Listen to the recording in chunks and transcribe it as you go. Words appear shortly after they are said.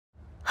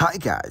Hi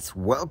guys,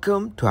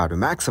 welcome to How to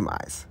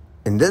Maximize.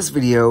 In this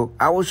video,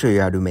 I will show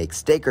you how to make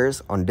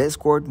stickers on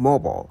Discord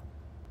Mobile.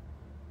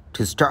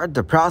 To start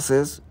the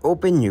process,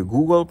 open your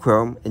Google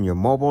Chrome in your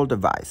mobile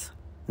device.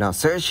 Now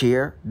search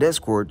here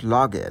Discord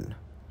Login.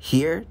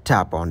 Here,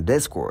 tap on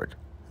Discord.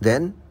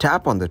 Then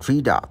tap on the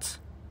three dots.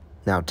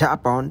 Now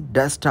tap on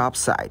Desktop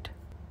Site.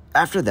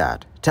 After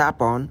that,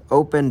 tap on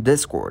Open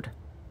Discord.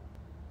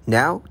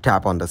 Now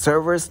tap on the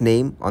server's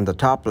name on the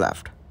top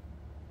left.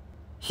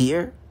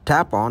 Here,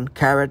 tap on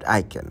caret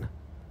icon.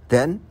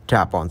 Then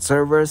tap on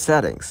Server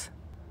Settings.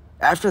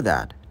 After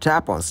that,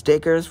 tap on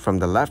Stickers from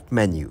the left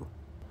menu.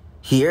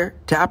 Here,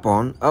 tap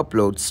on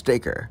Upload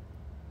Sticker.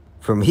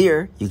 From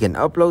here, you can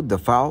upload the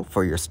file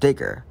for your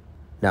sticker.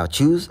 Now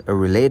choose a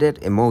related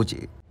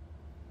emoji.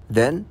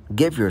 Then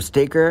give your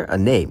sticker a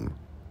name.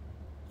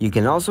 You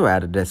can also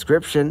add a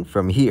description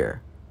from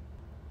here.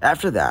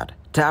 After that,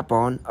 tap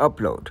on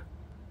Upload.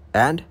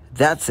 And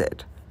that's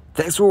it.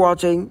 Thanks for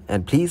watching,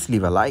 and please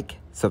leave a like,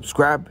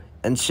 subscribe,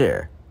 and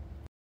share.